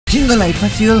Shindo Life ha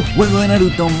sido el juego de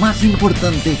Naruto más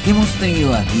importante que hemos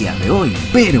tenido a día de hoy.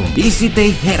 Pero, ¿y si te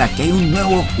dijera que hay un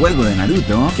nuevo juego de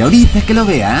Naruto? Que ahorita que lo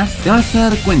veas, te vas a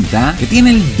dar cuenta que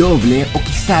tiene el doble o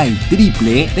quizá el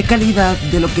triple de calidad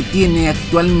de lo que tiene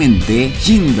actualmente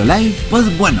Shindo Life.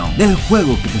 Pues bueno, del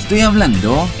juego que te estoy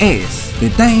hablando es The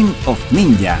Time of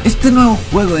Ninja. Este nuevo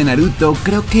juego de Naruto,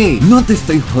 creo que no te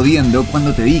estoy jodiendo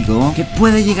cuando te digo que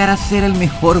puede llegar a ser el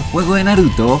mejor juego de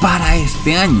Naruto para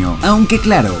este año. Aunque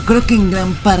claro, creo que en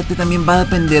gran parte también va a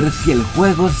depender si el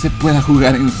juego se pueda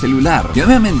jugar en celular. Y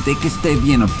obviamente que esté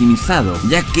bien optimizado,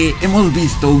 ya que hemos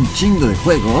visto un chingo de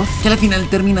juegos que al final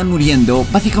terminan muriendo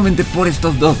básicamente por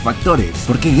estos dos factores.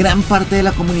 Porque gran parte de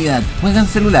la comunidad juega en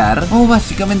celular o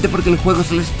básicamente porque el juego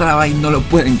se les traba y no lo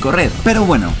pueden correr. Pero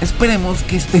bueno, esperemos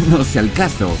que este no sea el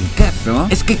caso. El caso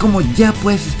es que, como ya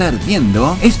puedes estar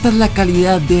viendo, esta es la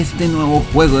calidad de este nuevo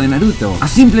juego de Naruto. A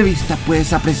simple vista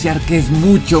puedes apreciar que es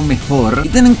mucho mejor, y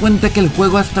ten en cuenta que el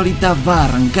juego hasta ahorita va a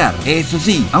arrancar. Eso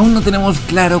sí, aún no tenemos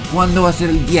claro cuándo va a ser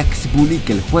el día que se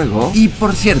publique el juego. Y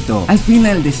por cierto, al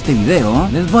final de este video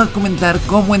les voy a comentar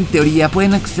cómo en teoría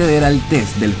pueden acceder al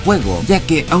test del juego, ya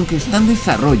que aunque está en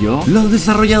desarrollo, los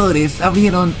desarrolladores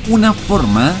abrieron una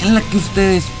forma en la que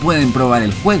ustedes pueden probar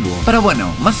el juego. Pero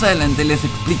bueno, más adelante les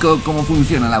explico cómo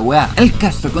funciona la weá. El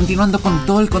caso, continuando con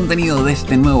todo el contenido de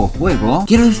este nuevo juego,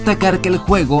 quiero destacar que el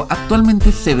juego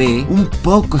actualmente se ve un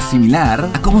poco similar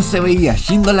a cómo se veía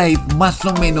Shindo Life más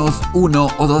o menos 1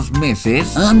 o 2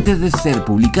 meses antes de ser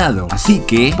publicado. Así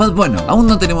que, pues bueno, aún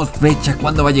no tenemos fecha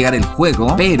cuándo va a llegar el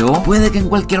juego, pero puede que en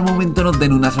cualquier momento nos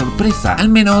den una sorpresa, al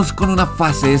menos con una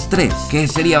fase de estrés, que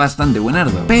sería bastante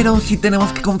buenardo. Pero sí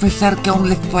tenemos que confesar que aún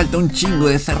le falta un chingo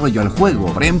de desarrollo al juego.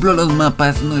 Por ejemplo, los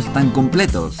mapas no están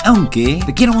completos, aunque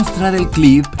te quiero mostrar el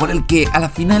clip por el que a la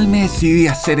final me decidí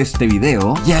hacer este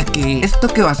video, ya que esto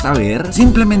que vas a ver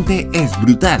simplemente es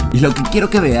brutal, y lo que quiero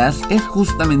que veas es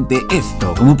justamente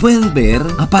esto. Como puedes ver,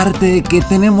 aparte de que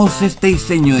tenemos este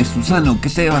diseño de Susano que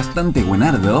se ve bastante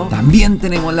buenardo, también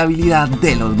tenemos la habilidad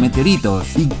de los meteoritos,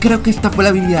 y creo que esta fue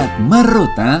la habilidad más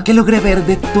rota que logré ver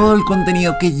de todo el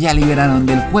contenido que ya liberaron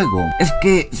del juego. Es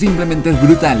que simplemente es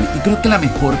brutal, y creo que la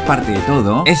mejor parte de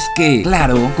todo es que,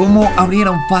 claro, como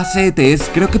abrieron fase de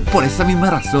test, creo que por esa misma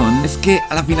razón es que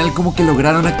a la final como que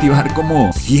lograron activar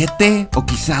como 7 o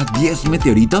quizá 10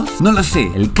 meteoritos. No lo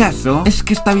sé, el caso es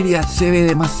que esta habilidad se ve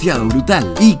demasiado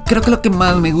brutal, y creo que lo que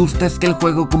más me gusta es que el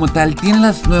juego como tal tiene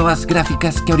las nuevas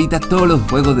gráficas que ahorita todos los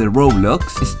juegos de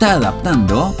Roblox está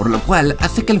adaptando, por lo cual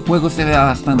hace que el juego se vea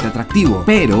bastante atractivo.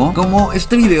 Pero como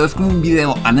este video es como un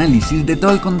video análisis de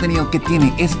todo el contenido que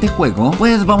tiene este juego,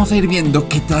 pues vamos a ir viendo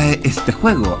qué trae este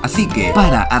juego. Así que,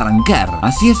 para arrancar,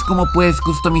 así es como puedes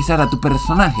customizar a tu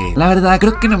personaje. La verdad,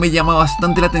 creo que no me llama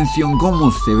bastante la atención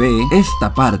cómo se ve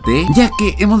esta parte, ya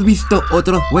que hemos visto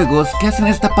otros juegos que hacen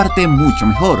esta parte mucho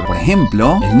mejor. Por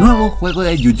ejemplo, el nuevo juego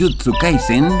de Jujutsu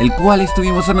Kaisen, el cual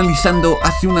estuvimos analizando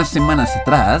hace unas semanas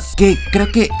atrás, que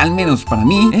creo que, al menos para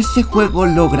mí, este juego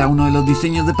logra uno de los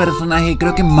diseños de personaje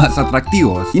creo que más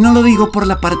atractivos. Y no lo digo por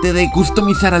la parte de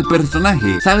customizar al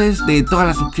personaje, ¿sabes? De todas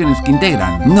las opciones que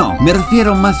integran. No, me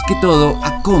refiero más que todo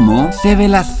a cómo se ve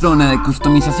la zona de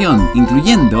customización,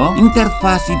 incluyendo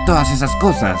interfaz y todas esas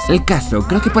cosas. El caso,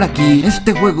 creo que por aquí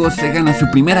este juego se gana su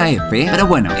primera F, pero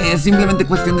bueno, es simplemente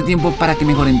cuestión de tiempo para que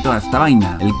mejoren toda esta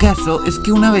vaina. El caso es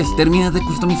que una vez terminas de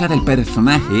customizar el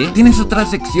personaje, tienes otra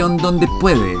sección donde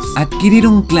puedes adquirir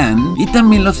un clan y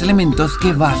también los elementos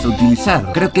que vas a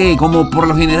utilizar. Creo que, como por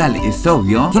lo general es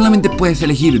obvio, solamente puedes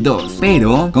elegir 2,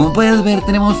 pero como puedes ver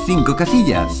tenemos 5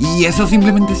 casillas, y eso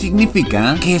simplemente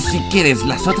significa que si quieres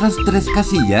las otras 3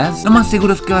 casillas, lo más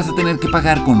seguro es que vas a tener que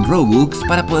pagar con Robux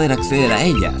para poder acceder a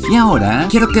ellas. Y ahora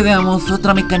quiero que veamos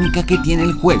otra mecánica que tiene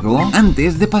el juego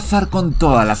antes de pasar con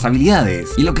todas las habilidades,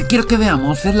 y lo que quiero que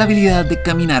veamos es la habilidad de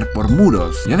caminar por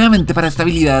muros. Y obviamente para esta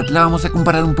habilidad la vamos a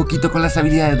comparar un poquito con las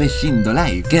habilidades de Shindo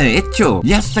Life, que de hecho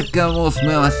ya sacamos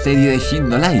nueva serie de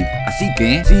Shindo Life, así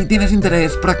que si tienes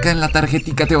interés, por acá en la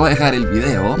tarjetica te voy a dejar el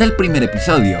video del primer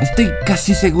episodio. Estoy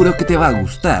casi seguro que te va a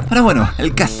gustar. Pero bueno,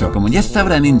 el caso, como ya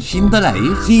sabrán en Shindo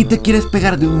Life, si te quieres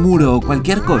pegar de un muro o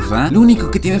cualquier cosa, lo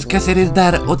único que tienes que hacer es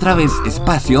dar otra vez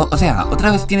espacio, o sea,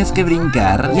 otra vez tienes que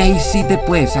brincar, y ahí sí te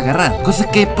puedes agarrar. Cosa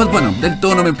que, pues bueno, del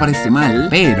todo no me parece mal,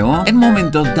 pero en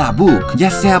momentos da bug,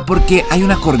 ya sea porque hay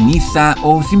una cornisa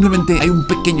o simplemente hay un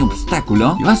pequeño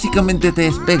obstáculo y básicamente te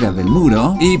despegas del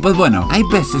muro, y pues bueno, hay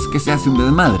veces que se hace un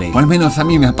desmadre, o al menos a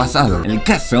mí me ha pasado. El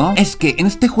caso es que en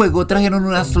este juego trajeron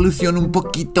una solución un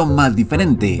poquito más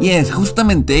diferente, y es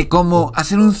justamente como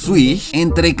hacer un switch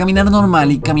entre caminar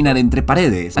normal y caminar entre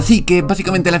paredes. Así que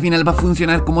básicamente la final va a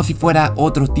funcionar como si fuera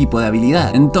otro tipo de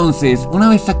habilidad. Entonces, una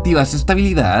vez activas esta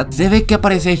habilidad, habilidad, se ve que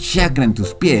aparece chakra en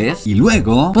tus pies y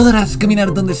luego podrás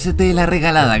caminar donde se te dé la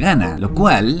regalada gana, lo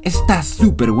cual está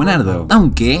súper buenardo.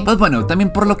 Aunque, pues bueno,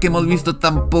 también por lo que hemos visto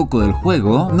tan poco del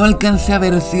juego, no alcancé a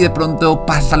ver si de pronto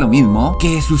pasa lo mismo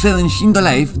que sucede en Shindo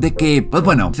Life, de que, pues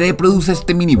bueno, se produce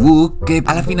este mini bug que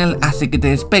a la final hace que te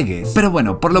despegues. Pero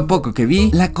bueno, por lo poco que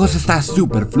vi, la cosa está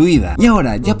súper fluida. Y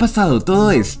ahora, ya pasado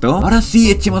todo esto, ahora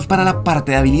sí echemos para la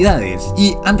parte de habilidades.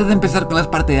 Y antes de empezar con las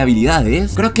partes de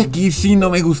habilidades, creo que aquí sí no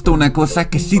me gustó una cosa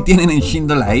que sí tienen en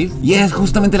Shindo Life, y es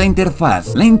justamente la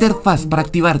interfaz. La interfaz para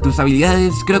activar tus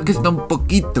habilidades creo que está un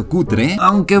poquito cutre,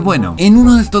 aunque bueno, en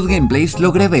uno de estos gameplays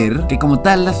logré ver que como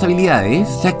tal las habilidades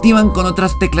se activan con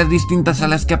otras teclas distintas a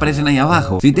las que aparecen ahí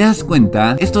abajo. Si te das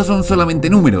cuenta, estos son solamente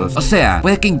números, o sea,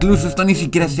 puede que incluso esto ni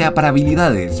siquiera sea para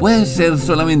habilidades, puede ser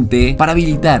solamente para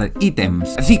habilitar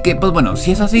ítems. Así que pues bueno,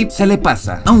 si es así, se le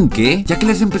pasa. Aunque, ya que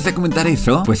les empecé a comentar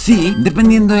eso, pues sí,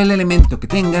 dependiendo del elemento que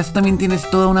tengas, también tienes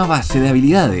toda una base de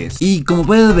habilidades. Y como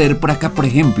puedes ver por acá, por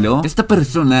ejemplo, esta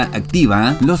persona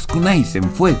activa los kunais en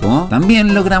fuego.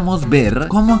 También logramos ver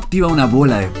cómo activa una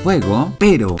bola de fuego,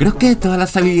 pero creo que de todas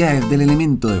las habilidades del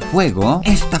elemento de fuego,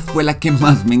 esta fue la que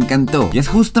más me encantó, y es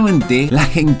justamente la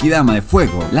Genkidama de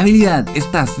fuego. La habilidad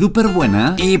está súper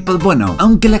buena y pues bueno,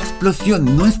 aunque la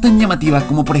explosión no es tan llamativa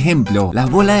como por ejemplo la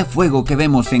bola de fuego que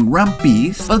vemos en One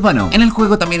Piece, pues bueno, en el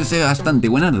juego también se ve bastante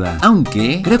buenarda.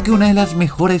 Aunque creo que una de las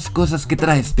mejores cosas que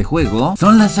trae este juego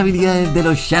son las habilidades de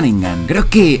los Sharingan. Creo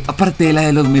que aparte de la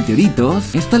de los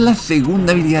meteoritos, esta es la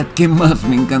segunda habilidad que más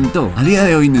me encantó. A día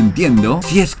de hoy no entiendo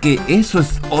si es que eso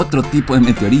es otro tipo de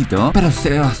meteorito, pero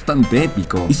se ve bastante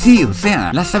épico. Y sí, o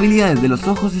sea, las habilidades de los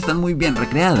ojos están muy bien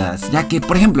recreadas, ya que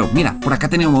por ejemplo, mira, por acá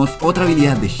tenemos otra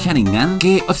habilidad de Sharingan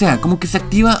que, o sea, como que se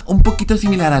activa un poquito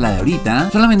similar a la de ahorita,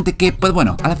 solamente que pues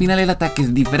bueno, a la final el ataque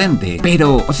es diferente.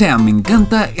 Pero, o sea, me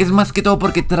encanta, es más que todo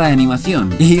porque trae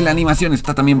animación, y la animación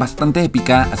está también bastante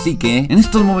épica, así que en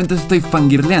estos momentos estoy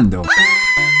fangirleando.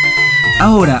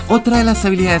 Ahora, otra de las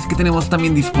habilidades que tenemos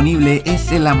también disponible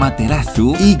es el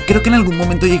Amaterasu, y creo que en algún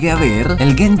momento llegué a ver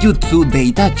el Genjutsu de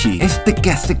Itachi, este que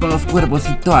hace con los cuervos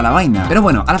y toda la vaina. Pero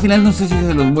bueno, a la final no sé si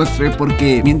se los muestre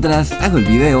porque mientras hago el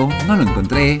video no lo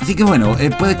encontré, así que bueno,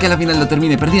 puede que a la final lo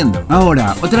termine perdiendo.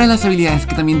 Ahora, otra de las habilidades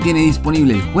que también tiene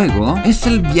disponible el juego es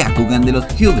el Byakugan de los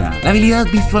Hyuga. La habilidad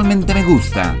visualmente me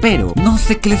gusta, pero no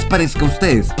sé qué les parezca a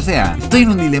ustedes. O sea, estoy en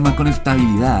un dilema con esta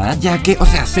habilidad, ya que, o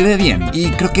sea, se ve bien,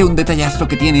 y creo que un detallazo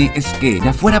que tiene es que de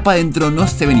afuera para adentro no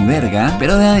se ve ni verga,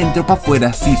 pero de adentro para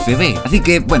afuera sí se ve. Así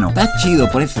que bueno, está chido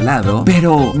por ese lado,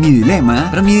 pero mi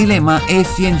dilema es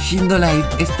si en Shindo Life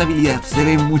esta habilidad se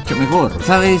ve mucho mejor.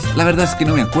 ¿Sabes? La verdad es que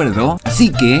no me acuerdo,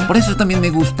 así que por eso también me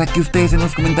gusta que ustedes en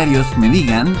los comentarios me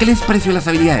digan qué les pareció las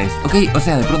habilidades, ¿ok? O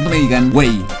sea, de pronto me digan,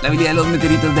 wey, la habilidad de los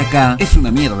meteoritos de acá es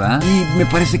una mierda y me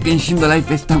parece que en Shindo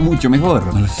Life está mucho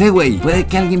mejor. No lo sé, wey, puede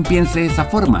que alguien piense de esa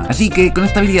forma. Así que con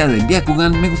esta habilidad del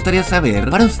Byakugan me gustaría saber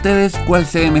para ustedes cuál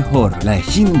se ve mejor, la de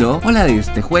Shindo o la de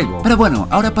este juego. Pero bueno,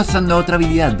 ahora pasando a otra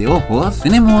habilidad de ojos,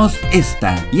 tenemos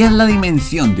esta, y es la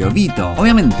dimensión de Obito.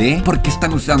 Obviamente, porque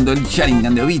están usando el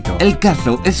Sharingan de Obito. El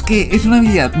caso es que es una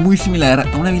habilidad muy similar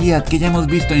a una habilidad que ya hemos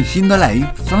visto en Shindo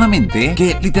Life, solamente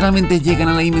que literalmente llegan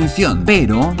a la dimensión.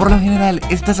 Pero, por lo general,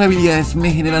 estas habilidades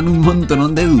me generan un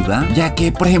montón de duda, ya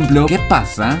que, por ejemplo, ¿qué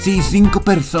pasa si 5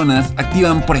 personas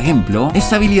activan, por ejemplo,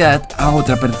 esa habilidad a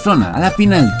otra persona? A la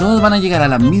final, todos van a llegar a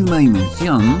la misma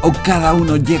dimensión, o cada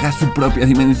uno llega a su propia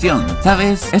dimensión,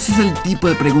 ¿sabes? Ese es el tipo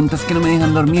de preguntas que no me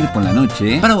dejan dormir por la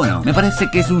noche. Pero bueno, me parece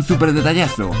que es un súper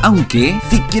detallazo, aunque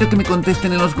sí quiero que me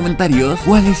contesten en los comentarios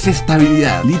cuál es esta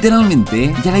habilidad.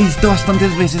 Literalmente, ya la he visto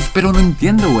bastantes veces, pero no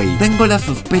entiendo, güey. Tengo la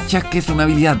sospecha que es una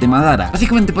habilidad de Madara,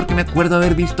 básicamente porque me acuerdo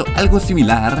haber visto algo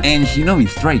similar en Shinobi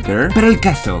Striker. Pero el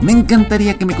caso, me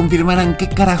encantaría que me confirmaran qué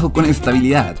carajo con esta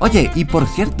habilidad. Oye, y por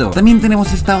cierto, también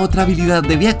tenemos esta otra habilidad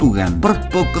de Byakugan. Por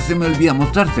poco se me olvida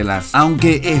mostrárselas,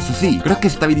 aunque eso sí, creo que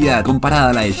esta habilidad comparada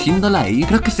a la de Shindo Life,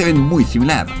 creo que se ven muy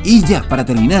similar. Y ya para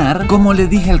terminar, como les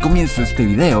dije al comienzo de este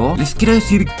video, les quiero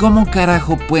decir cómo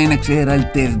carajo pueden acceder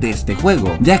al test de este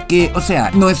juego, ya que, o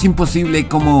sea, no es imposible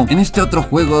como en este otro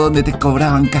juego donde te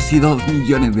cobraban casi 2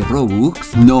 millones de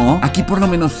Robux. No, aquí por lo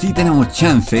menos sí tenemos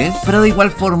chances, pero de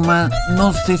igual forma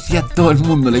no sé si a todo el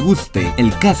mundo le guste.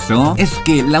 El caso es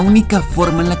que la única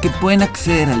forma en la que pueden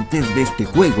acceder al test de este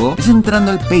juego juego es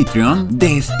entrando al Patreon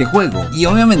de este juego. Y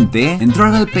obviamente,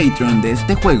 entrar al Patreon de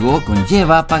este juego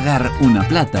conlleva pagar una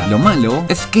plata. Lo malo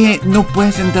es que no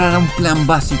puedes entrar a un plan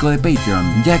básico de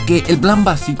Patreon, ya que el plan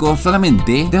básico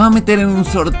solamente te va a meter en un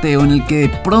sorteo en el que de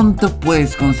pronto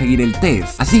puedes conseguir el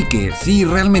test. Así que si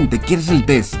realmente quieres el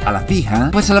test a la fija,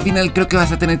 pues a la final creo que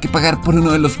vas a tener que pagar por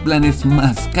uno de los planes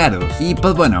más caros. Y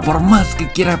pues bueno, por más que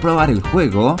quiera probar el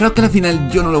juego, creo que al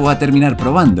final yo no lo voy a terminar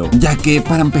probando, ya que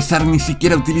para empezar ni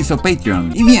siquiera utilizo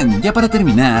Patreon. Y bien, ya para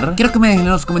terminar, quiero que me dejen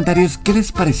en los comentarios qué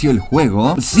les pareció el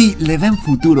juego, si le ven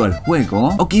futuro al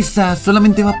juego, o quizás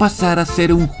solamente va a pasar a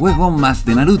ser un juego más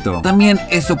de Naruto. También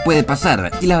eso puede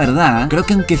pasar, y la verdad, creo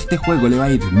que aunque este juego le va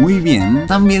a ir muy bien,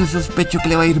 también sospecho que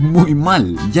le va a ir muy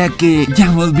mal, ya que ya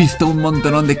hemos visto un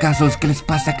montón de casos que les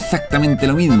pasa exactamente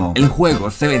lo mismo. El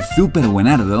juego se ve súper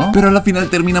buenardo, pero a la final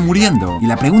termina muriendo. Y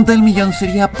la pregunta del millón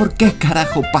sería, ¿por qué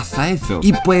carajo pasa eso?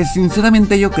 Y pues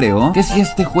sinceramente yo creo que si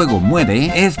este juego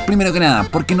muere, es primero que nada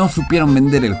porque no supieron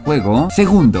vender el juego.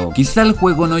 Segundo, quizá el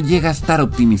juego no llega a estar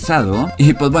optimizado.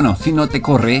 Y pues bueno, si no te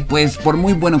corre, pues por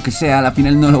muy bueno que sea, a la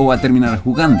final no lo voy a terminar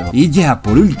jugando. Y ya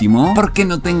por último, porque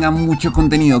no tenga mucho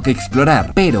contenido que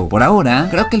explorar. Pero por ahora,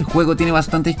 creo que el juego tiene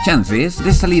bastantes chances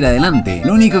de salir adelante.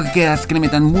 Lo único que queda es que le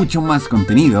metan mucho más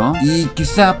contenido, y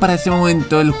quizá para ese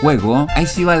momento el juego ahí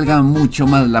sí valga mucho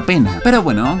más la pena. Pero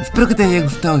bueno, espero que te haya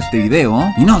gustado este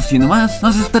video, y no siendo más,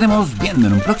 nos estaremos viendo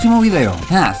en un próximo video.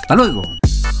 ¡Hasta luego!